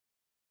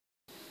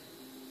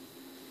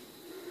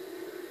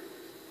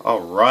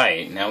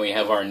Alright, now we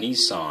have our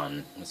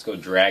Nissan. Let's go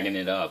dragging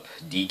it up,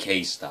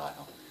 DK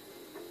style.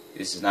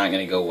 This is not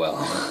going to go well.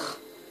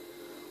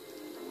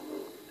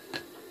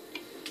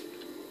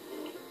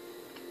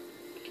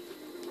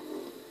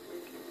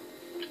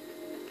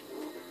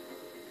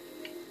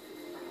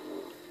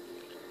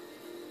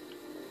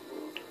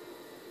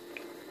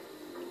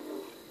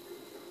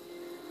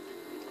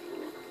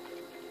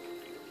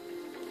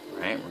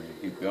 Alright, we're going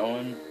to keep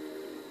going.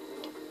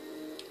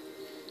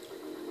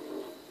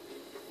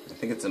 I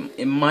think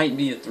it might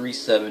be a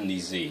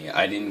 370Z.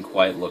 I didn't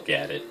quite look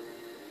at it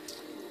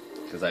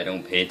because I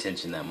don't pay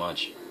attention that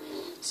much.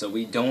 So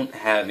we don't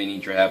have any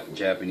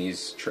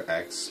Japanese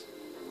tracks.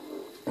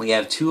 We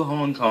have 2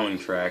 Hong Kong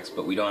tracks,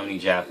 but we don't have any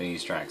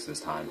Japanese tracks this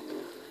time.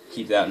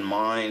 Keep that in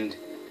mind,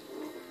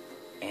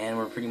 and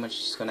we're pretty much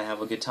just gonna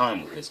have a good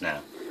time with this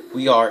now.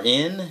 We are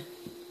in,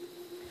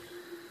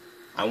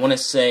 I want to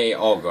say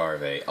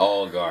Algarve.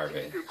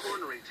 Algarve.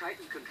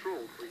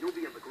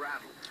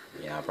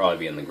 Yeah, I'll probably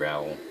be in the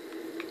gravel.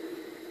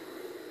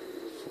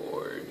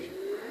 Forge.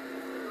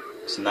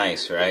 It's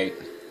nice, right?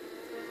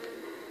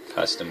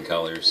 Custom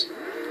colors.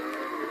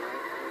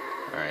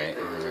 Alright,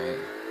 alright.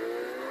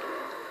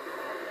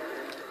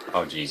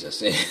 Oh,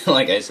 Jesus.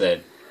 Like I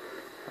said.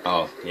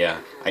 Oh, yeah.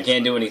 I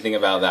can't do anything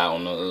about that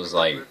one. It was,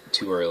 like,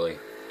 too early.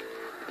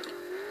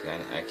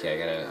 Okay, I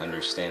gotta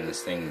understand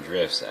this thing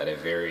drifts at a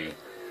very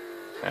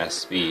fast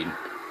speed.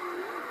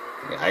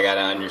 I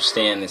gotta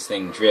understand this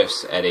thing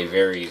drifts at a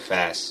very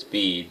fast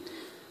speed.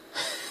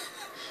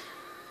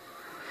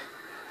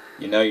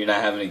 You know you're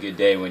not having a good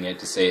day when you have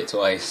to say it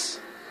twice.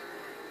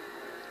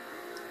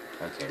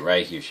 Okay,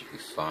 right here should be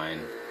fine.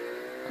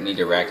 I need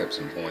to rack up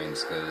some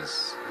points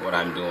because what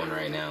I'm doing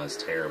right now is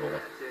terrible. I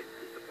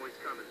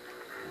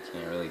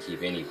can't really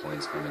keep any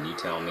points coming. You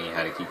tell me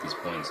how to keep these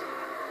points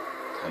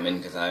coming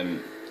because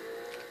I'm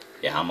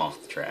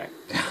off the track.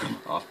 I'm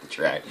off the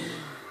track.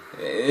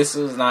 This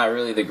was not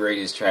really the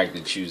greatest track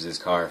to choose this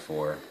car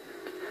for.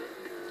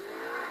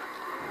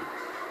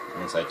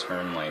 Once I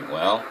turn like,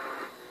 well,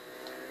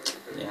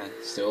 yeah,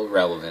 still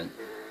relevant.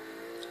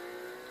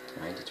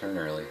 Trying to turn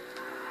early.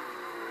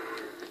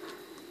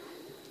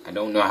 I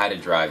don't know how to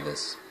drive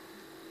this.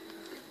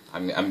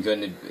 I'm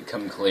going to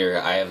become clear.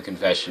 I have a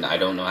confession. I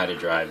don't know how to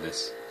drive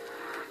this.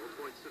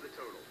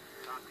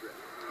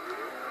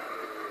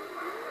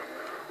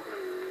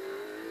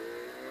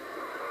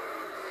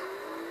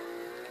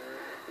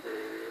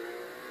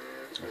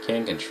 I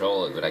can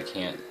control it, but I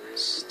can't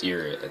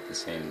steer it at the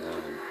same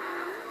time.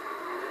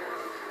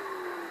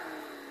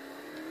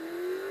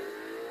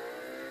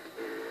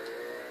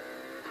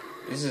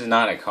 This is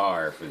not a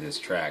car for this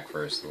track,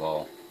 first of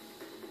all.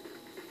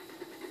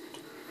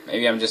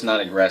 Maybe I'm just not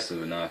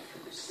aggressive enough.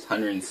 It's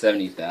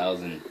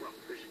 170,000.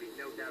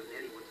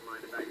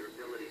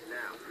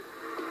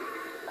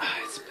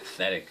 It's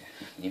pathetic.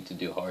 I need to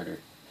do harder.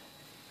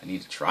 I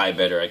need to try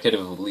better. I could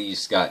have at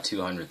least got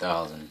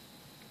 200,000.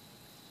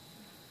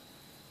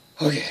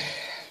 Okay.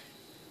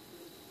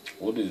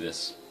 We'll do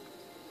this.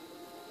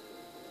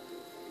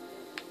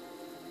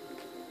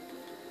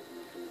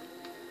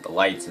 The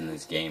lights in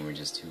this game are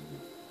just too...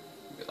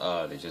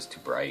 they're just too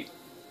bright.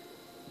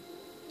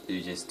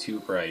 They're just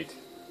too bright.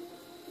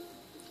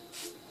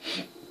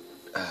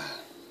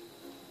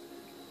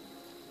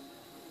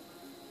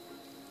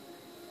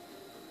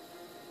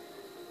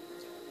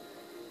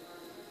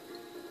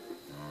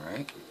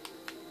 Alright.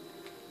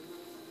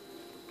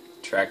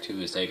 Track 2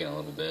 is taking a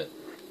little bit.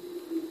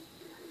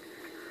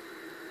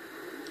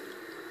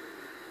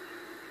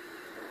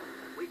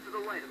 Wait for the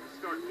light at the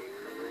start gate.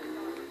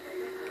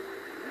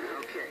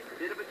 Okay,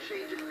 bit of a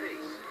change in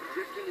pace.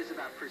 Drifting is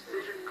about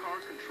precision car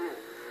control.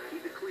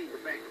 Keep it clean to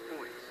bank the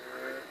points.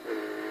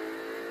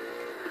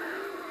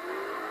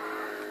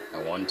 I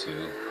want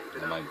to.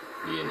 That might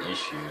be an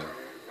issue.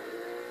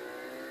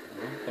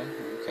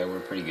 Okay,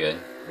 we're pretty good.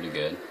 Pretty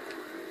good.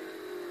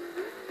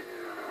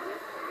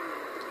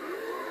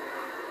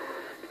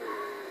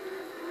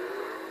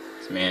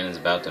 This man is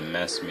about to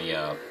mess me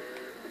up.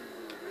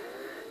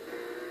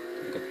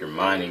 Make up your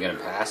mind. Are you going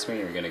to pass me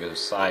or are you going to go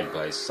side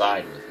by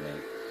side with me?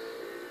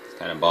 It's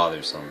kind of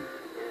bothersome.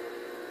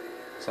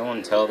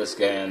 Someone tell this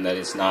guy that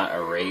it's not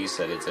a race,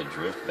 that it's a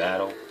drift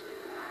battle.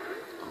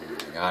 Oh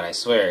my god, I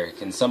swear.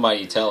 Can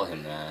somebody tell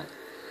him that?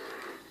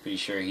 Pretty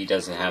sure he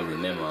doesn't have the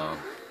memo.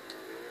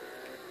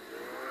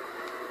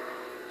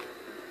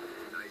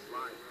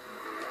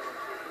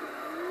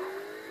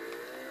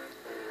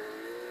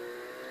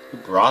 Who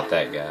brought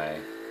that guy?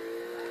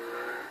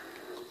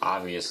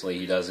 Obviously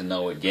he doesn't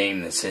know what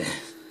game this is.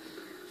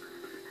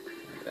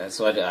 That's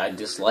why I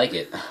dislike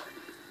it.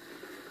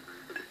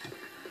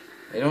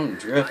 They don't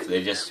drift,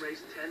 they just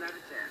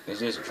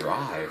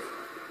drive.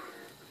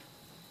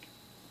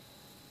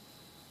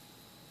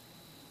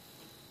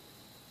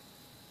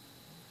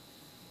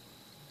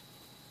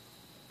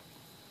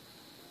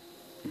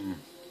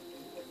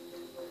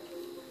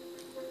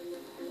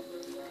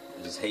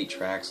 I just hate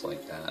tracks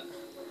like that.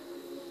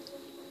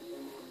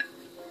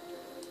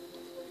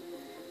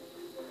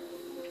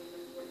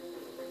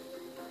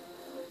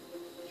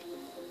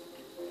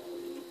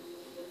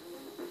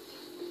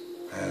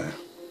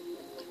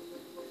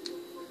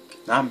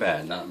 Not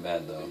bad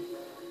though.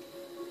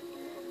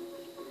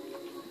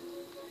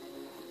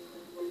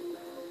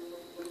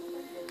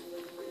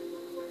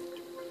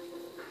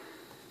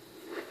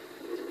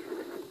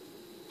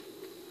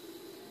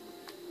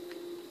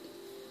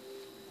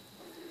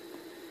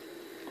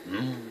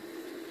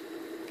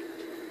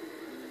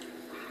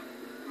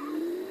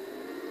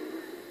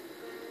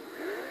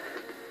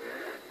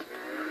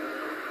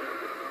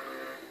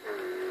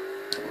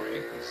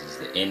 Alright, this is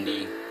the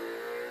Indy.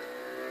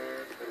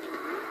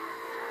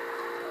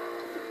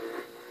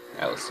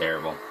 That was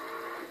terrible.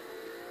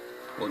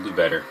 We'll do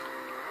better.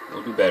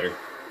 We'll do better.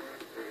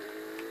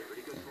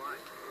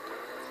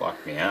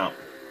 Clocked me out.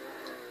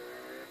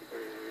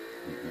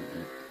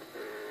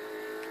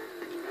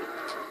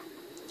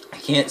 I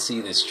can't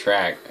see this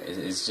track.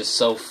 It's just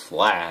so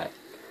flat.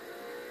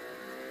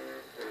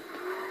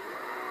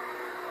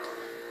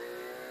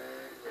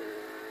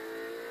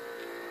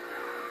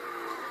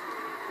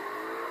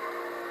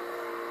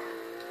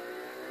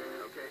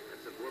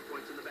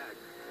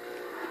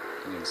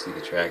 You can see the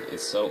track.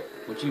 It's so.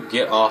 Would you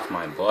get off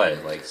my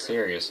butt? Like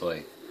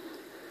seriously,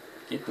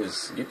 get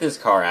this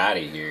car out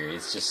of here.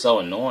 It's just so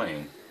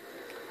annoying.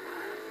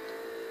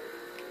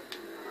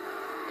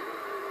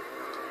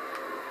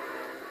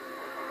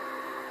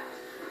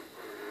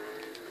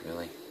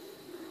 Really?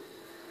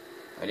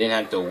 I didn't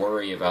have to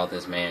worry about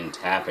this man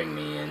tapping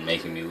me and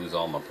making me lose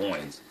all my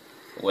points.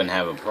 I wouldn't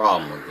have a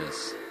problem with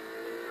this.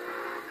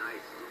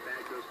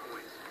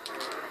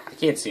 I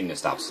can't seem to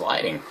stop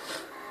sliding.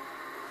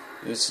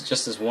 This is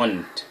just this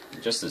one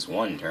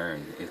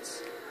turn.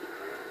 It's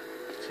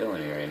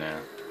killing me right now.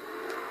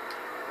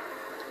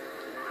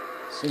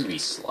 I seem to be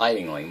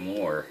sliding like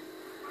more.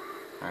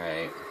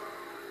 Alright.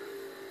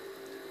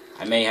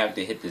 I may have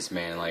to hit this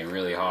man like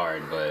really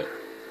hard, but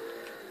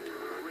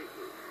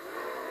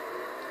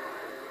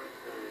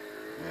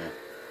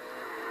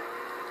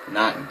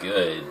not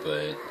good,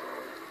 but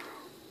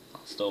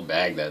I'll still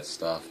bag that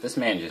stuff. This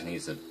man just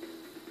needs to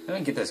let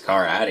me get this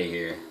car out of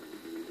here.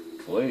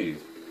 Please.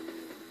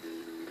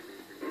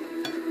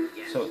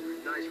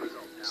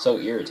 So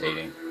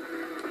irritating.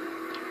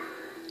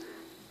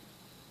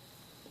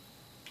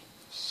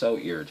 So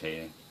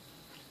irritating.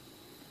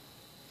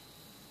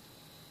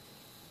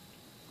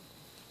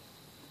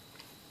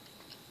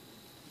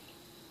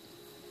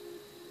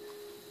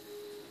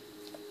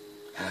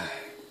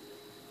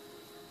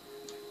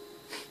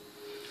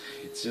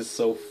 It's just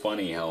so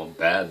funny how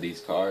bad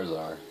these cars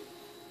are.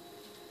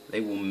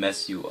 They will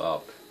mess you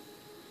up.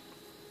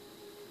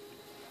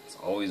 It's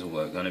always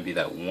going to be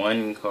that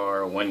one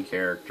car, one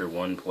character,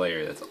 one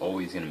player that's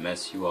always going to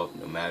mess you up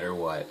no matter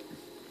what.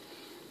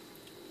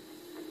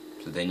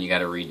 So then you got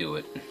to redo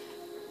it.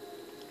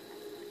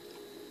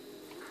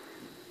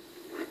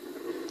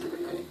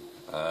 Okay.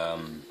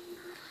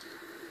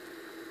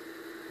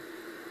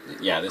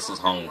 Yeah, this is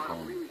Hong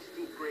Kong.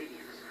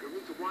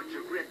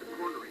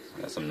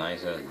 Got some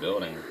nice ass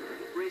building.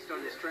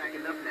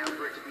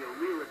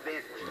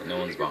 No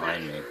one's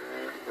behind me.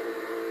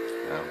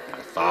 I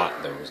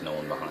thought there was no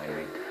one behind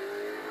me.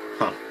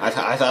 Huh. I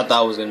thought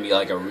that was going to be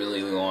like a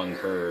really long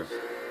curve.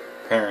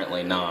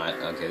 Apparently not.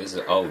 Okay, this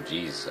is... Oh,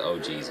 jeez. Oh,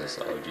 Jesus.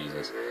 Oh,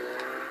 Jesus.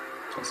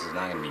 This is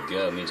not going to be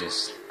good. Let me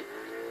just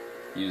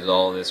use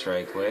all this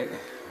right quick. Right.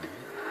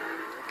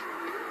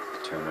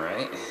 Turn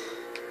right. Okay,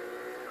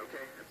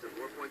 that's some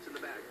more points in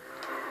the bag.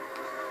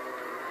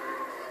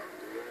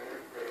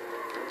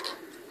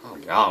 Oh,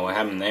 God. What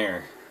happened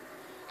there?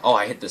 Oh,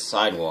 I hit the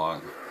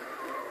sidewalk.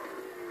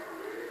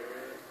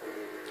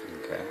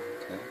 Okay.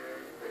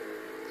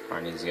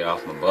 Car needs to get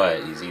off my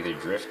butt. He's either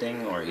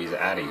drifting or he's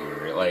out of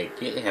here. Like,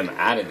 get him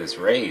out of this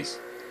race.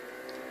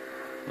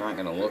 I'm not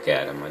gonna look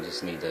at him. I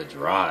just need to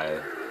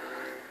drive.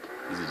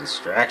 He's a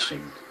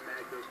distraction.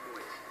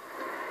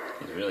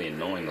 He's really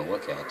annoying to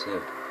look at,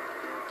 too.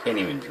 Can't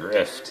even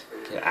drift.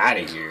 Get out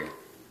of here.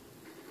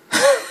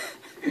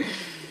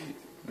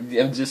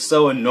 I'm just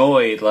so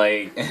annoyed.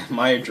 Like,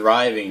 my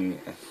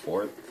driving...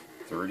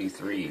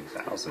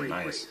 433,000.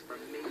 Nice.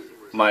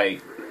 My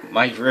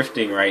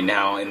drifting right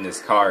now in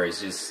this car is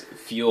just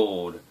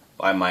fueled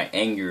by my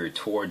anger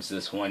towards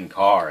this one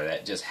car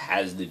that just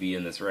has to be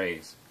in this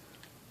race.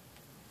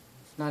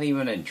 It's not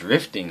even a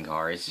drifting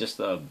car, it's just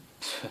a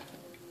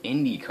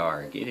Indy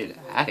car. Get it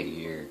out of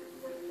here.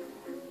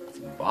 It's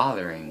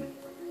bothering.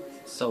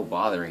 It's so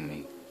bothering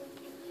me.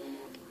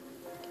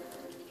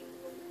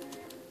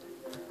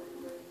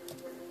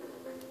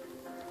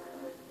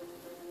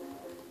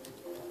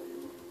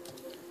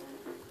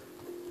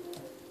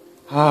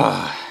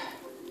 Ah.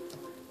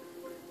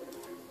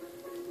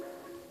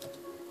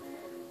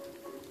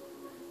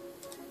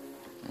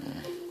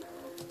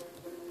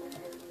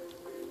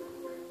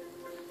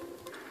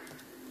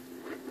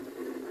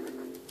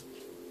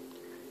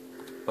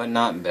 But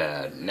not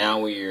bad. Now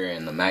we are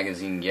in the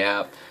magazine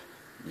gap.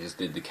 Just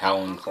did the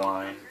Calvin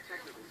Klein.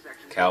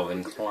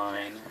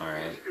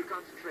 Alright.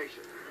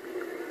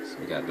 So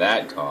we got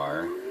that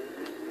car.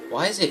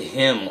 Why is it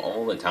him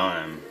all the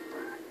time?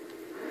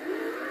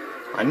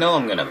 I know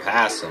I'm gonna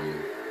pass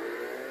him.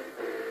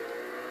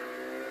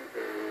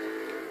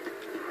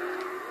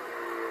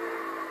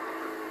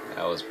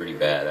 That was pretty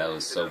bad. That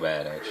was so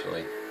bad,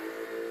 actually.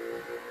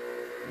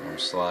 More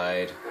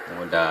slide,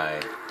 more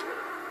die.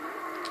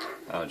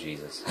 Oh,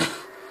 Jesus.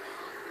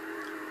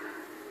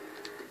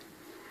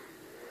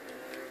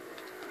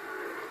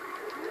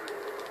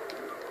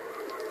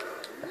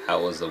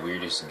 That was the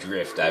weirdest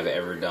drift I've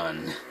ever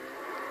done.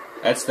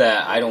 That's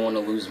that I don't want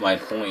to lose my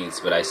points,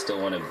 but I still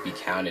want to be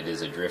counted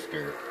as a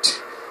drifter.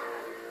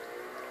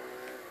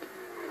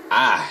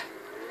 Ah!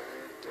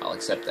 I'll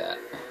accept that.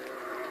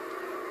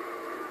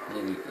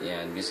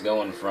 Yeah, just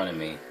go in front of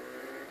me.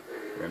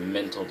 You're a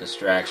mental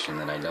distraction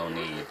that I don't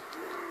need.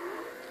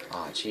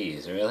 Oh,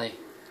 jeez, really?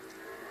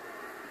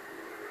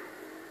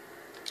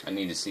 I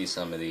need to see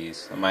some of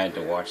these. I might have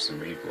to watch some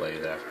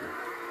replays after.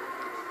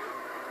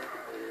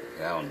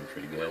 That one was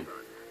pretty good.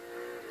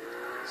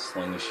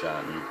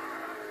 Slingshotting.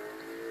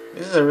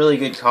 This is a really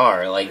good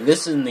car. Like,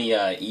 this and the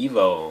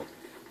Evo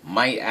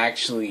might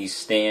actually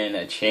stand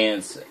a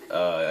chance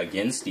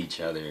against each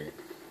other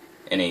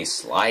in a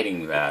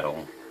sliding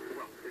battle.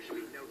 Well, there should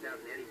be no doubt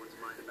in anyone's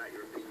mind about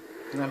your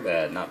opinion. Not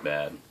bad, not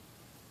bad.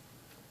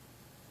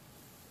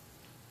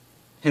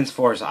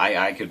 Henceforth,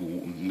 I could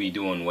be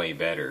doing way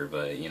better,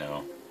 but, you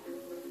know,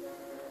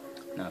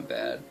 not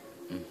bad.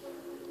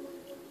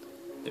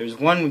 There's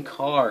one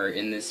car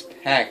in this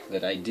pack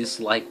that I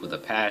dislike with a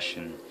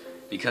passion,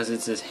 because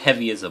it's as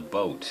heavy as a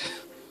boat.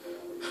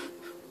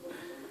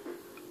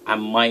 I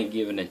might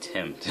give an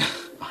attempt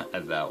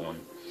at that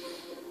one.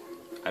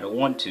 I don't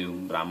want to,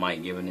 but I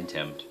might give an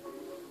attempt.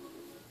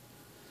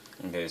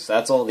 Okay, so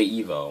that's all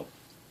the Evo.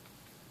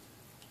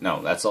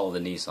 No, that's all the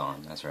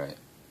Nissan, that's right.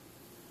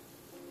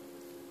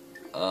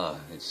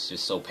 It's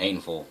just so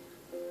painful.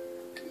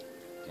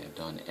 Okay, I've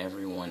done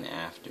everyone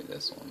after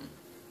this one.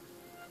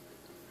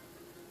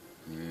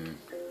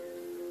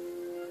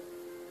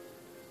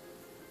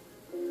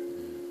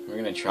 We're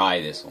gonna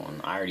try this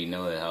one. I already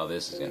know how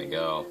this is gonna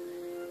go.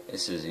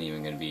 This isn't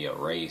even gonna be a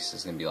race.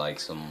 It's gonna be like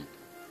some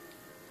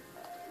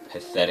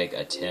pathetic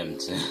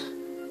attempt.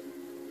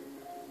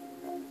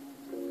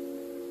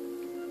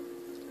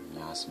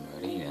 Yas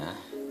Marina.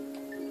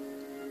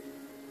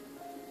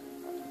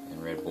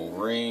 And Red Bull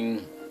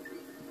Ring.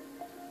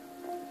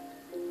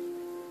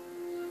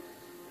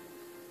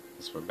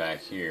 Guess we're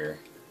back here.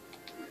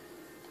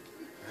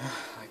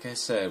 Like I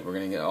said, we're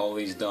gonna get all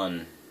these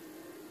done.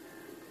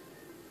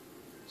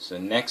 So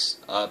next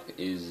up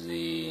is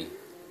the...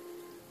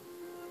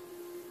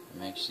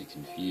 I'm actually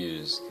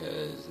confused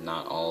because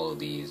not all of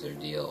these are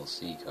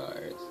DLC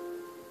cards.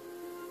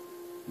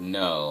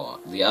 No,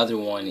 the other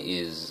one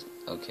is...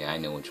 Okay, I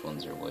know which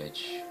ones are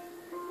which.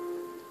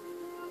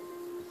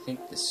 I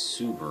think the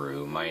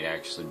Subaru might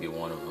actually be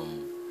one of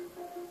them.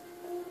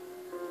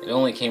 It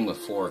only came with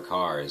 4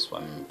 cars, so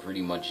I'm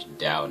pretty much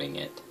doubting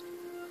it.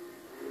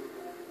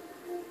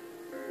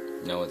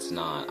 No, it's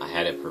not. I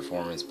had a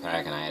performance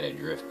pack and I had a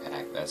drift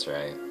pack, that's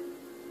right.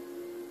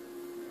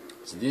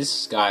 So this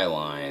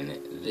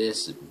Skyline,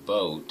 this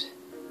boat,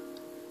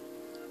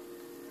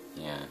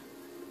 yeah.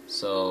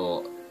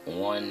 So,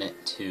 1,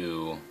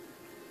 2,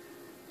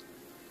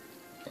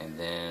 and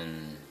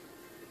then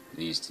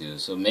these 2.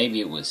 So maybe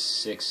it was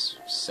 6,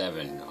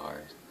 7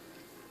 cars.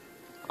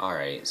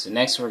 Alright, so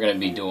next we're going to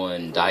be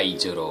doing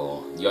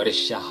Daijuro,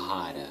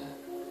 Yorishihara.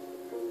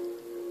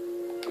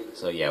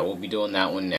 So yeah, we'll be doing that one next.